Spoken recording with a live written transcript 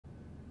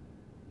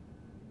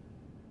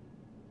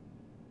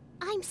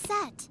I'm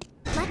set.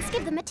 Let's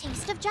give them a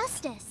taste of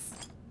justice.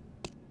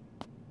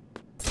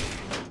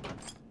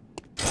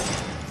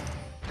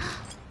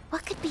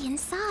 What could be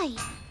inside?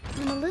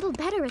 I'm a little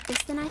better at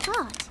this than I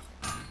thought.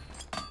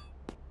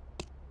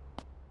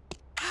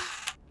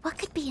 What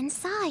could be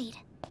inside?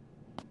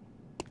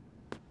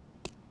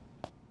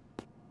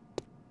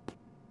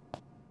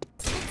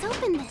 Let's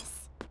open this.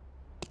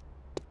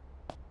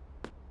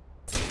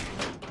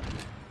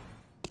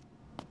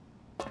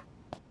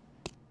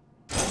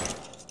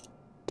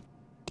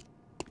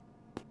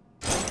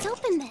 Let's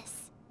open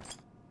this.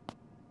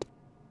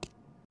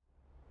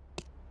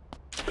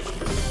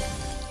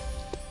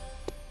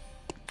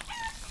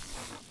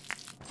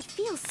 It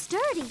feels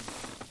sturdy.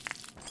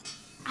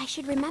 I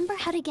should remember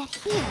how to get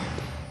here,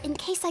 in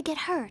case I get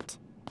hurt.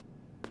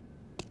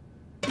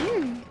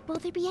 Will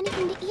there be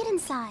anything to eat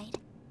inside?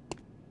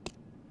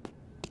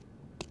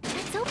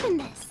 Let's open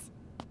this.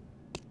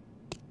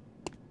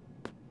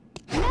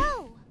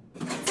 No!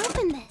 Let's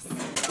open this.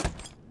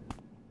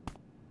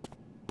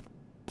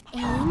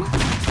 Aim.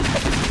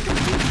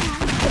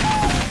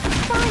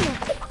 Fire!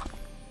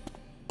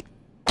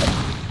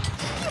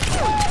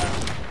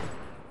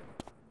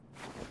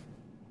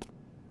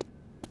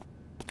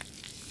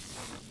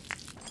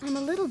 I'm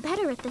a little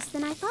better at this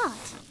than I thought.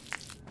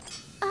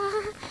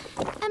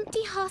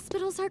 Empty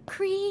hospitals are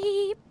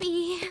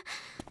creepy.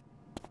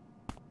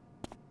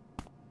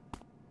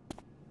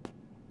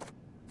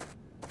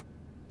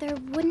 There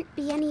wouldn't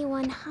be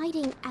anyone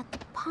hiding at the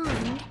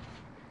pond.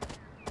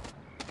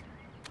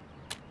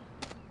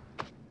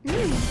 Will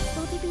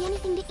there be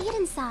anything to eat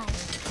inside?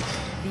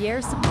 The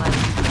air supply will be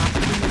dropped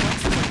within the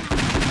next minute.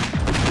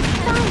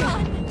 Fire!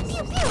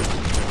 Pew pew!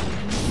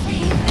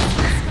 Save this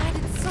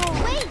misguided soul!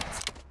 Wait!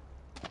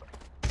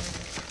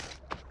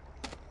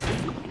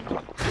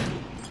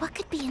 What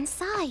could be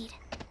inside?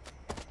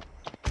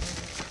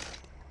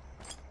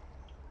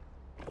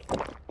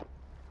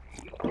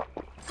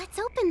 Let's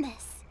open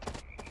this.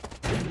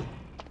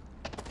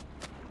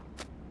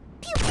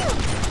 Pew pew!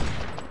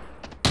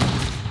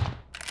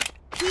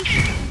 Pew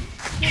pew!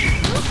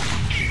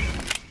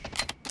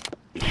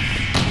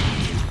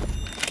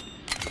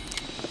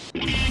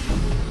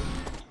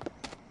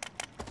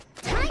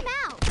 Time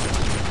out!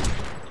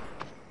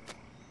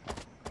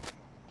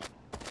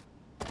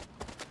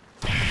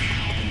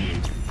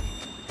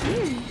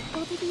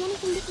 Will there be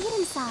anything to eat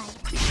inside?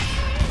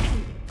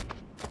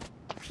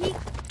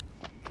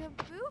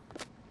 Peek-a-boo?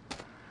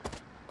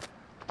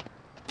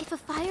 If a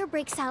fire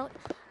breaks out,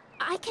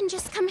 I can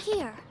just come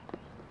here.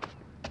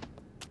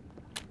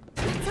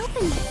 Let's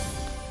open this.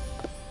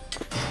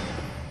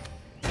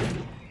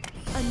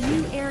 A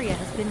new area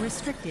has been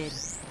restricted.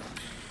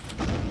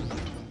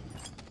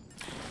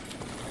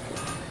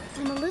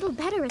 I'm a little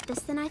better at this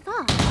than I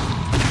thought.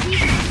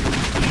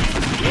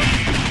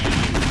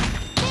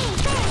 Bang,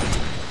 bang!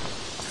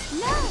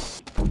 No!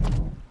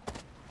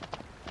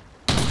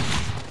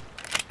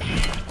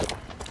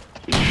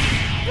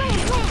 Blam,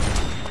 blam!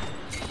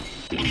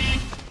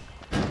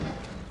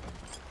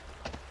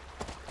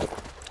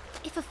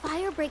 If a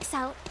fire breaks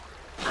out,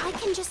 I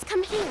can just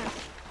come here.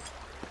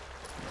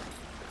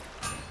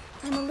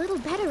 I'm a little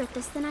better at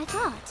this than I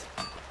thought.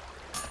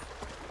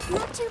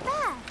 Not too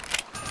bad.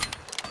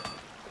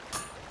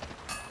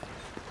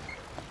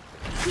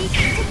 To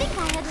think I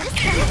had this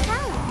kind of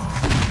talent.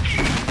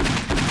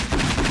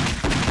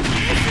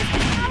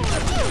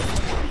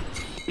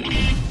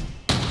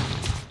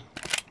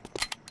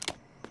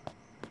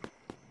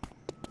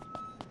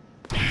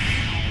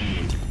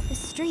 The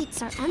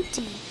streets are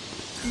empty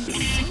and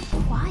so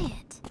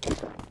quiet.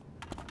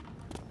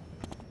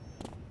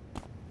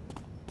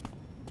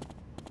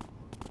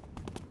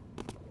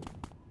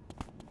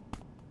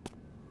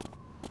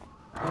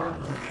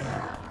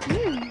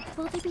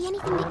 Will there be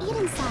anything to eat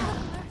inside?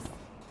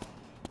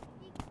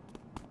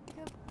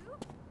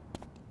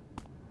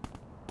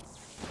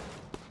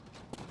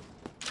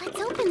 Let's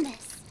open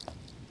this.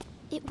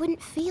 It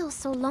wouldn't feel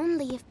so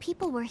lonely if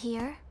people were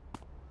here.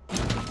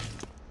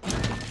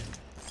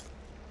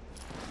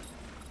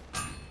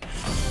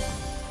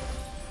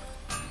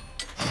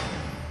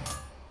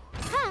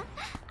 Ha!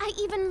 I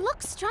even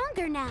look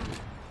stronger now.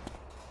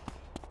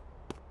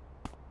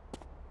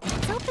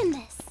 Let's open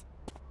this.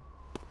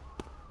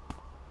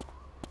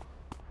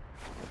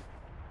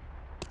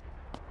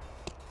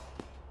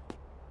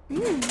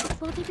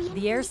 Will there be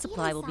The air anything to eat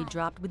supply will be inside?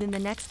 dropped within the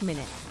next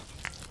minute.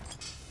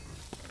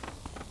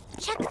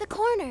 Check the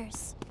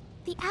corners.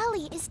 The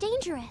alley is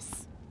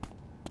dangerous.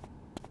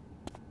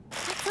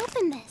 Let's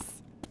open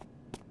this.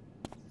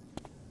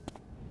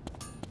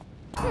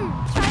 Try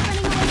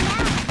running away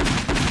now.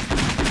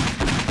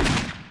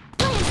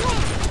 Blam, blam.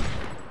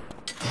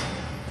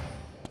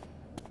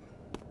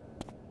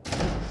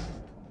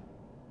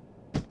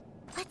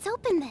 Let's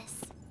open this.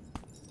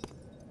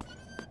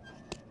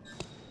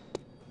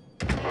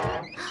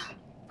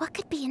 What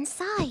could be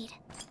inside?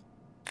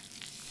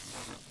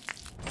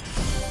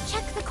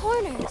 Check the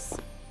corners.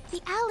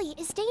 The alley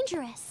is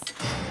dangerous.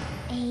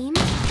 Aim.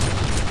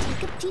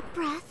 Take a deep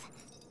breath.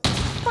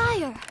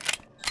 Fire.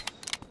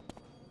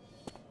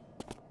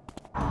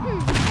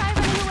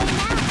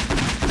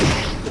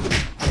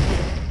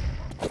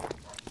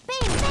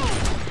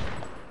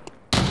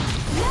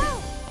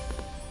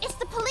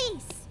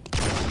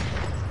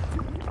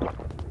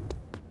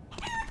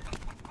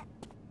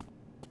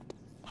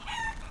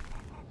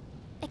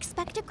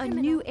 a A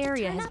criminal new to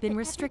area turn has up been at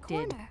every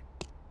restricted. corner.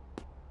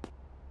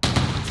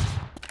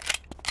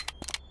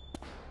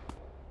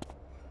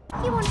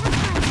 You won't have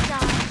time to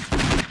dodge.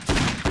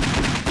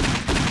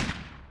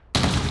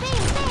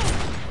 Bang, bang!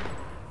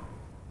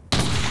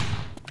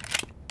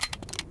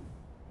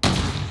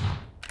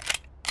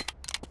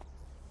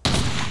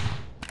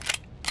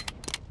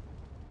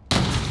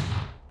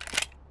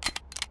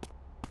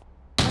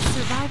 A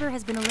survivor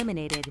has been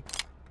eliminated.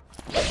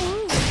 Ooh, that's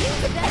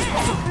a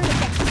hurt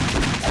effect.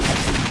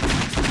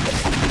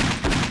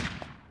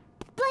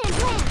 Blam,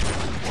 blam!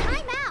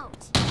 Time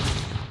out!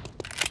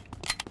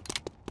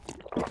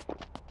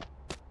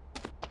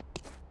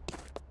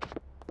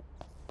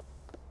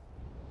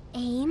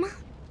 Aim.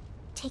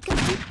 Take a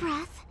deep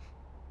breath.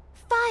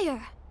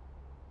 Fire!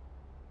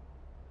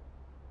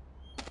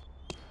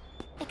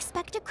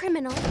 Expect a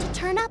criminal to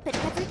turn up at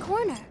every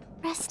corner.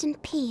 Rest in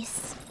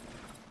peace.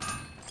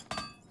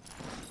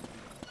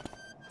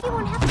 You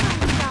won't have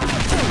time to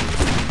dodge.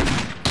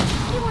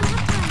 You won't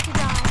have time to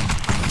dodge.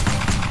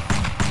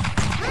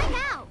 Time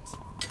out!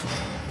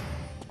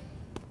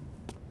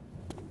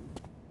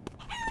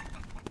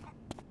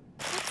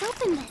 Let's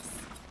open this.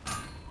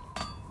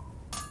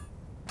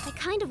 I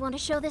kind of want to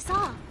show this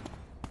off.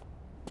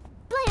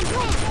 Blam,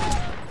 blam!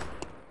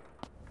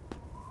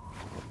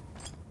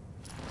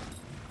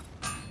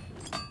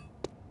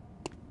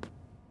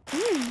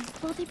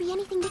 Will there be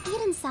anything to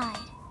eat inside?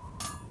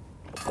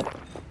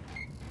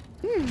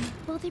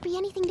 Will there be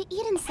anything to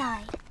eat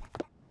inside?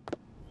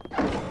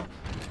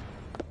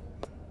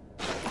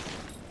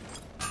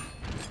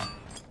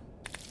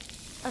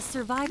 A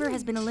survivor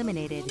has been Will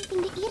eliminated. there be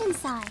anything to eat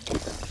inside?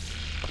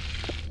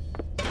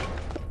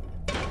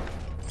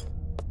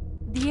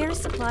 The air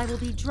supply will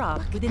be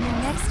dropped within the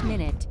next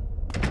minute.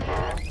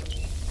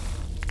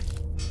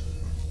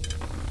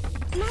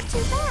 Not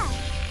too bad.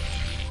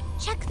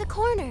 Check the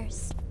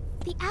corners.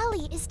 The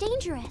alley is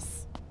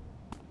dangerous.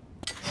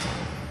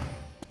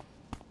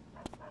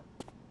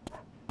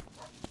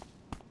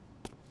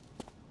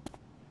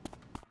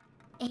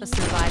 A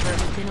survivor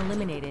has been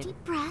eliminated.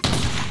 Deep breath.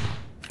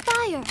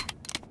 Fire!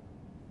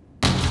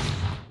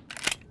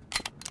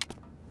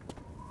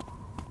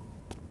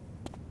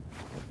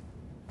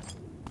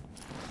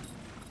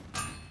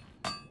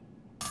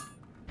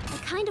 I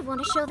kind of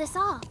want to show this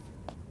off.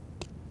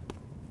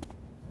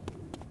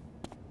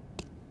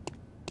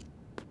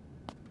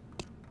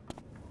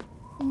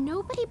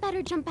 Nobody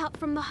better jump out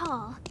from the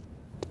hall.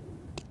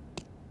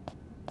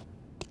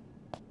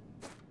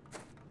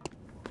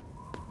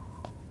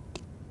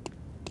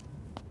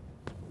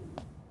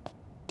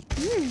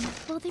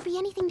 Will there be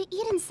anything to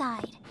eat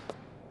inside?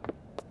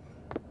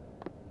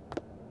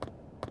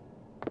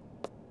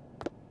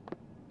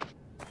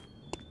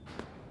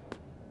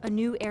 A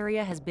new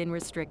area has been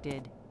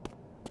restricted.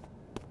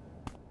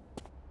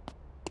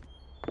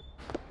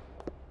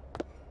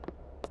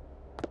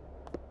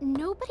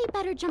 Nobody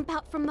better jump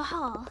out from the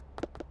hall.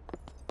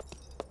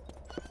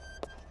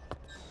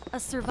 A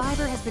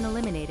survivor has been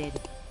eliminated.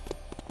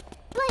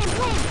 Blam,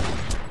 blam!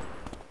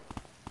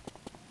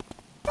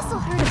 This'll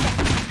hurt a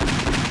bit.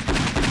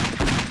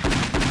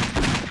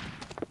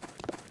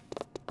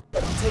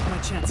 I'll take my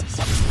chances.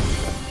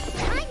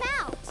 Time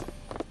out!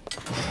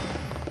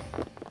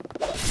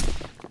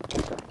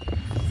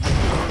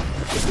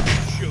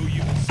 Show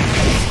you the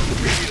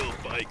real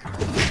biker.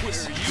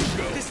 Where you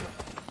go? This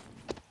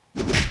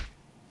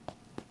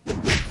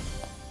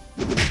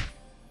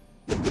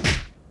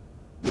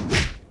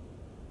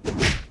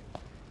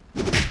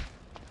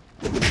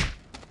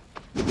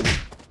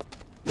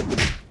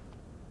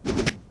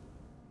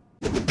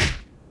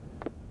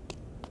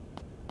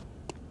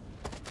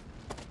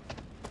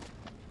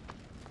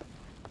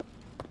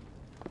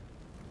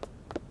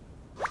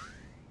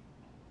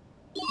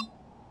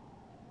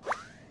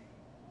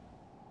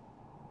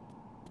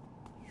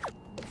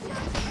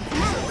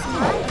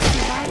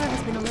Survivor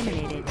has been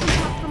eliminated. Jump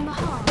out from the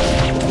hall.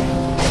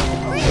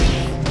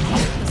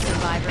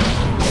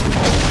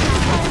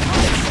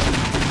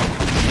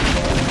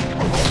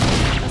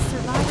 A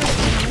survivor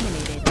has been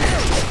eliminated.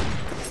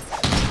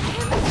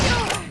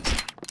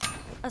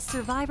 A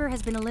survivor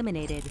has been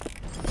eliminated.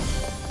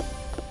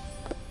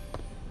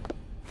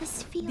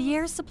 This feels... The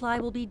air supply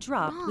will be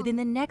dropped wrong, within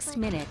the next but-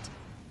 minute.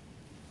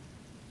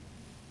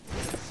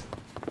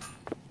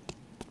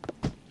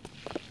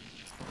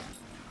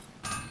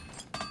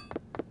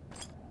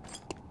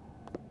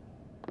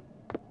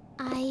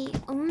 I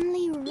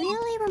only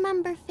really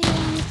remember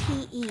failing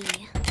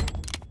PE.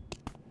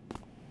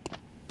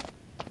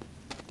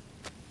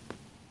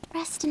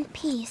 Rest in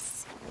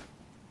peace.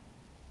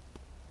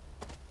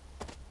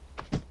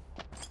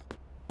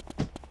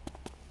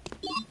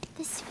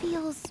 This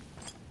feels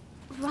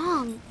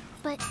wrong,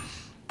 but...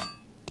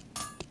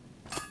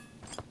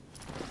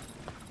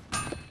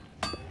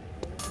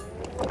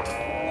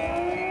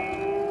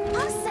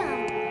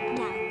 Awesome!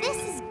 Now this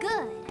is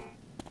good.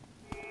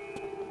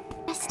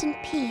 Rest in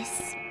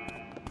peace.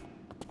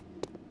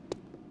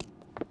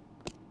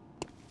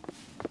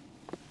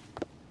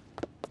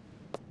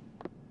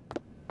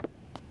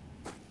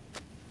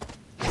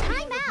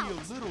 Time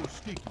out!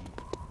 sticky.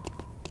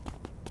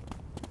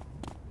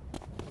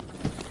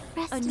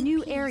 Rest A in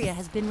new peace. area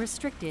has been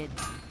restricted.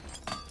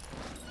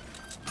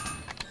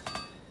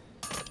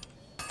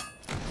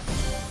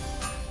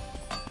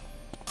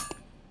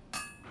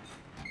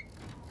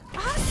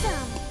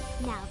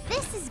 Awesome! Now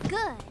this is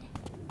good.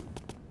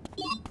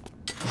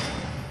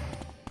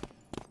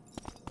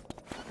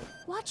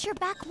 Watch your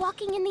back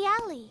walking in the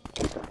alley.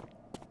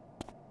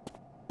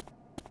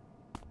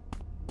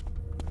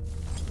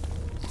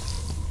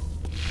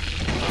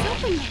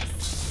 Let's open this.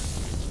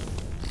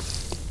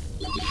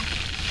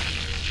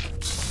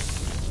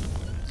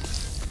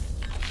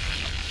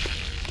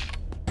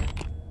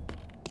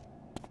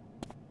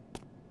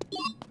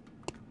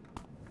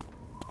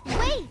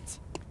 Wait!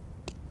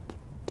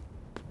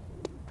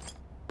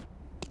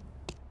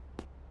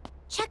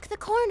 Check the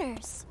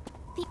corners.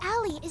 The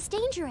alley is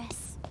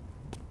dangerous.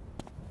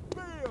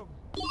 Bam!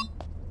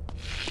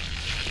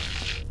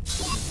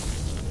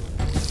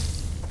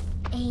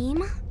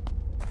 Aim.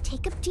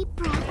 Take a deep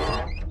breath.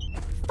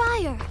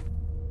 Fire!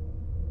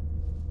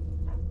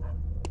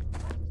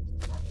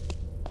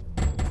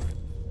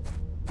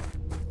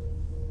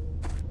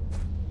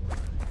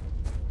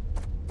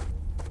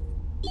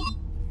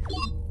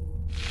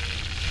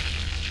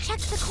 Check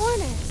the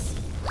corners.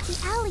 The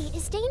alley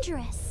is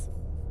dangerous.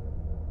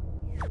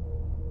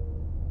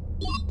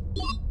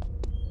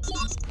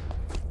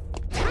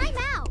 Time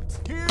out!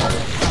 Here!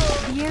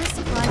 The air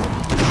supply will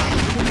be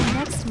dropped within the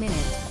next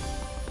minute.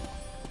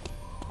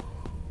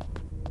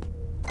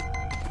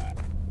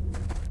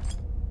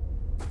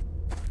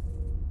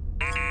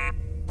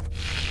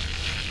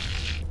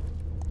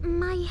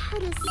 My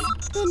head is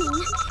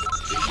spinning.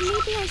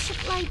 Maybe I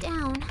should lie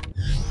down.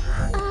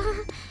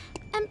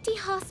 Empty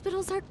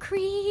hospitals are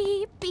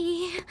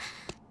creepy.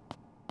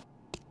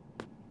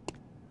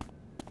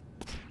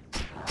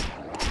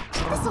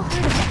 This'll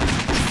hurt a bit.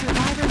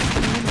 Survivor has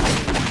been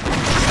eliminated.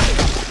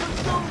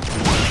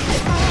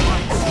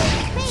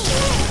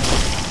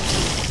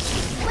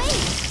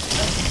 Wait!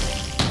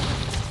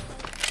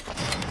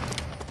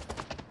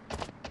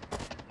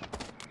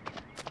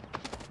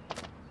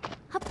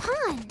 A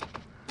pond.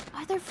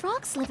 Are there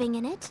frogs living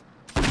in it?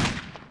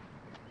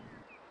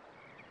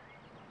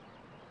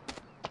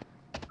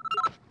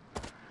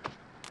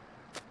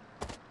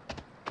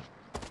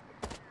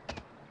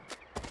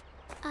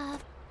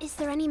 Is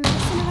there any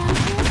medicine around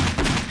here?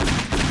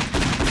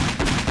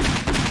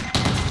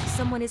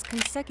 Someone is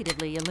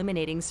consecutively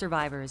eliminating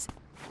survivors.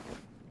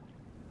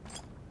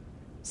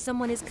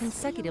 Someone is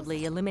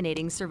consecutively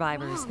eliminating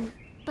survivors. Wrong,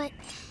 but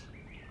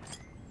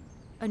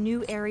A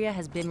new area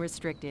has been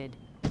restricted.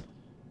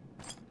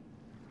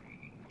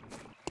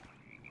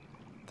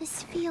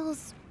 this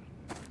feels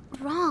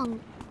wrong,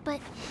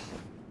 but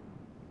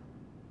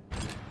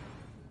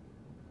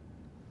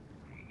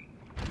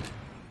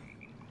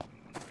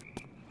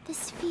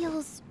this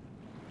feels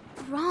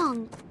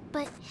wrong,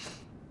 but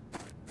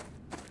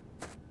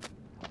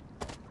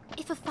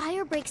if a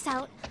fire breaks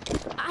out,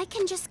 I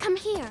can just come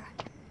here.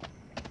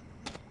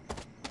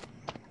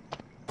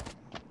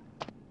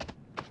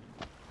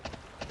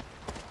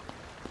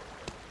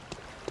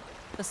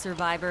 A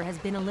survivor has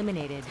been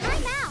eliminated.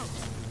 Time out!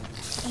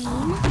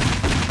 Aim.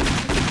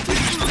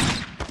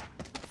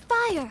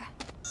 Fire!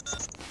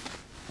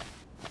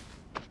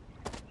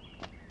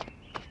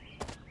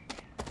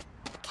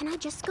 Can I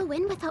just go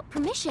in without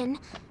permission?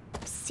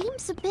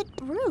 Seems a bit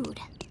rude.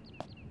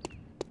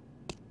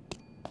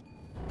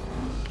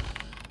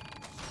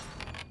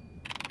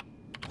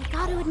 I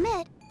gotta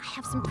admit, I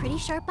have some pretty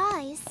sharp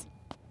eyes.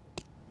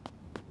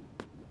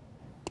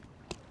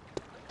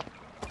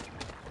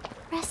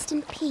 Rest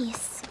in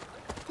peace.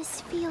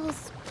 This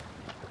feels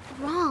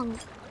wrong,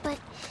 but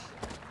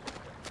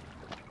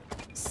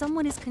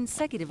Someone is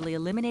consecutively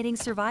eliminating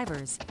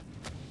survivors.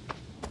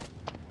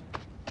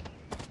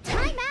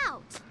 time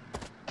out!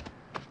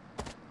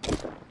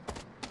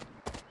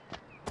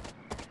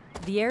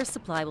 The air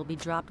supply will be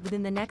dropped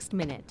within the next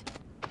minute.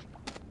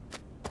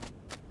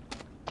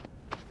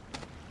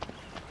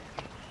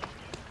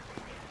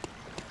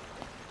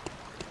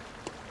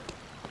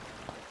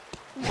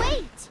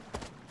 Wait!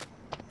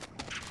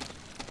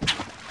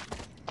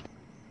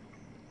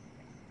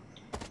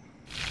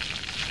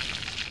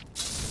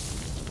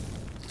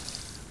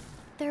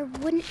 There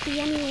wouldn't be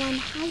anyone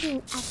hiding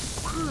at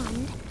the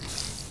pond.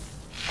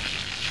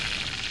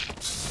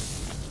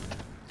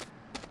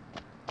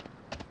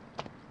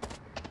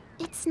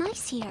 It's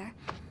nice here.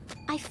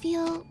 I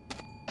feel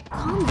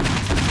calmer.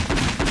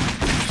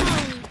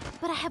 Sorry,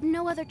 but I have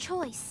no other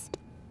choice.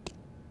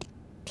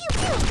 Pew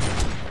pew!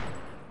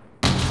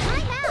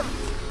 Time out!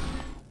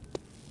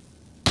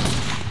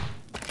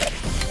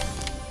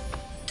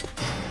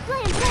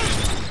 Blam blam!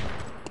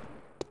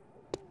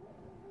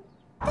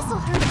 This'll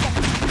hurt a bit.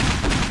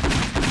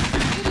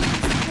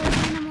 Poor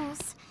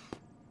animals.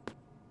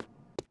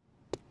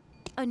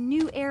 A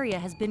new area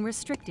has been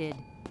restricted.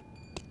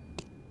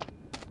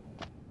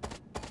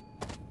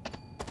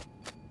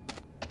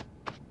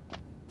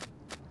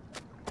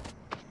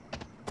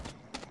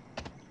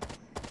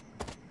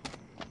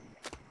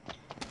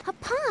 A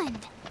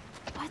pond.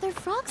 other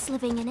frogs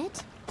living in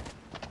it.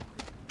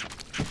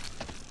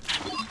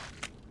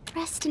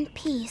 Rest in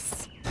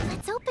peace.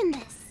 Let's open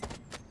this.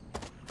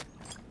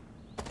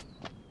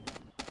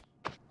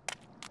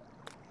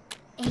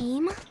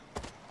 Aim.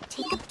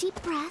 Take a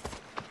deep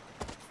breath.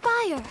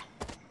 Fire!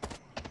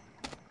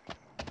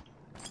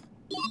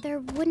 There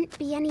wouldn't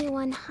be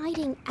anyone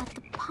hiding at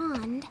the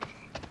pond.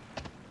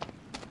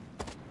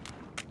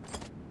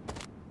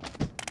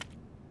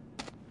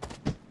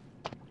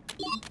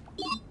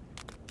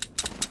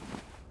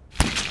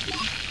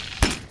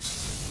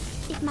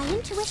 If my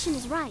intuition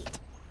is right,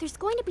 there's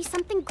going to be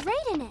something great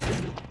in it.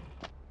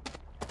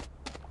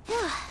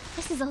 Phew,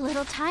 this is a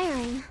little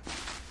tiring.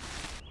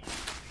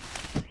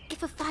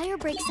 If a fire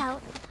breaks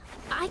out,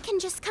 I can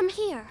just come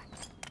here.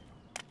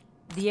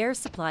 The air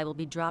supply will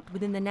be dropped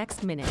within the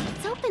next minute.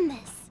 Let's open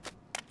this.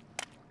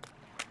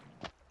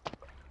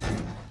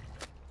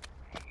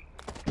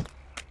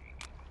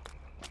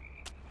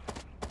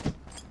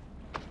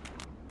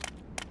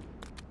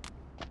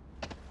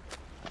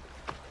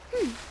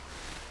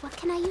 What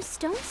can I use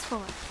stones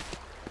for?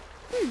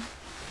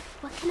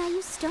 What can I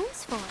use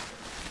stones for?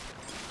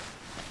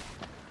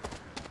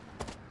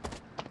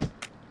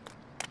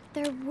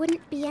 There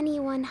wouldn't be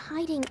anyone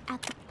hiding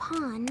at the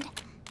pond.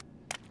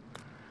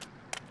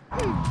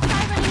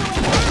 Try running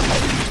away now!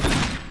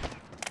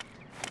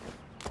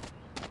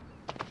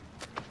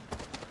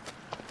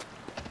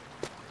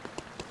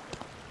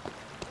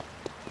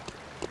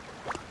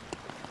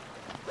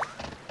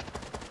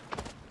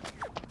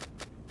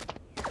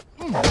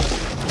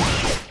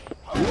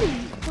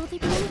 Will there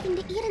be anything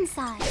to eat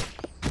inside?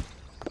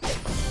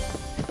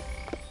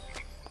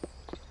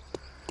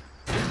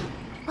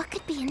 What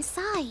could be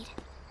inside?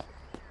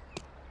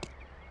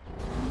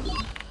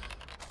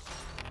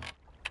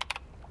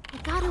 I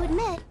gotta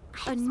admit,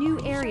 A new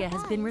area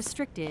has been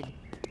restricted.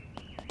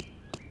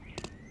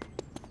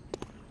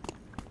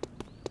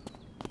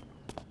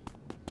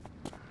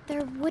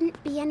 There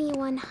wouldn't be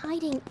anyone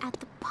hiding at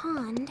the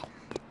pond.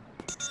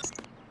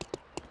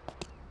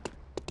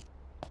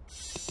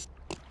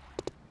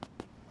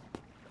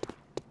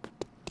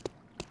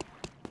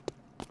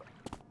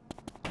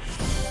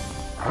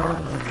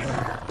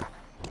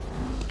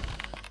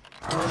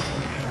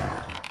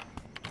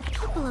 The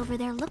people over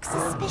there look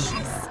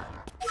suspicious.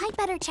 I'd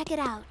better check it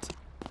out.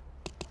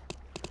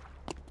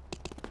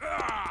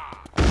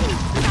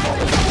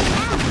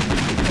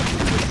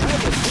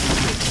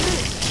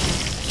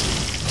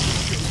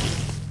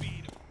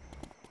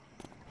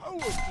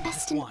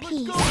 Rest in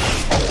peace.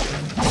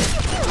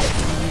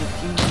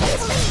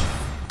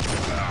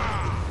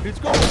 It's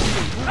going to be a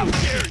How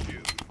dare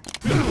you!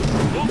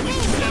 Only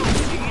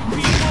 17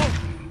 people?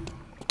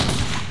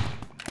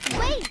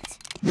 Wait!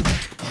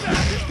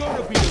 It's going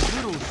to be a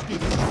little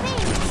sticky.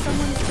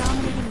 Someone's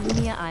dominating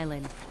Lumia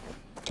Island.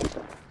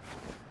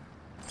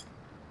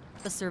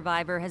 The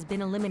survivor has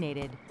been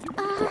eliminated.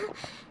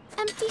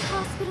 Empty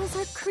hospitals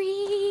are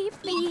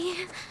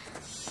creepy.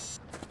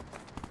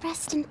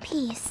 Rest in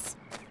peace.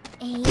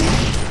 Aim. Fire!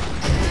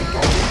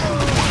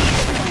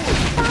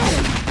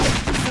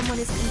 Someone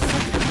is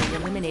consecutively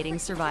eliminating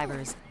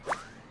survivors.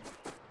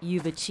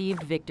 You've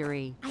achieved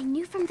victory. I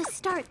knew from the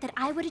start that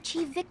I would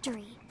achieve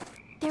victory.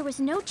 There was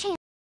no chance.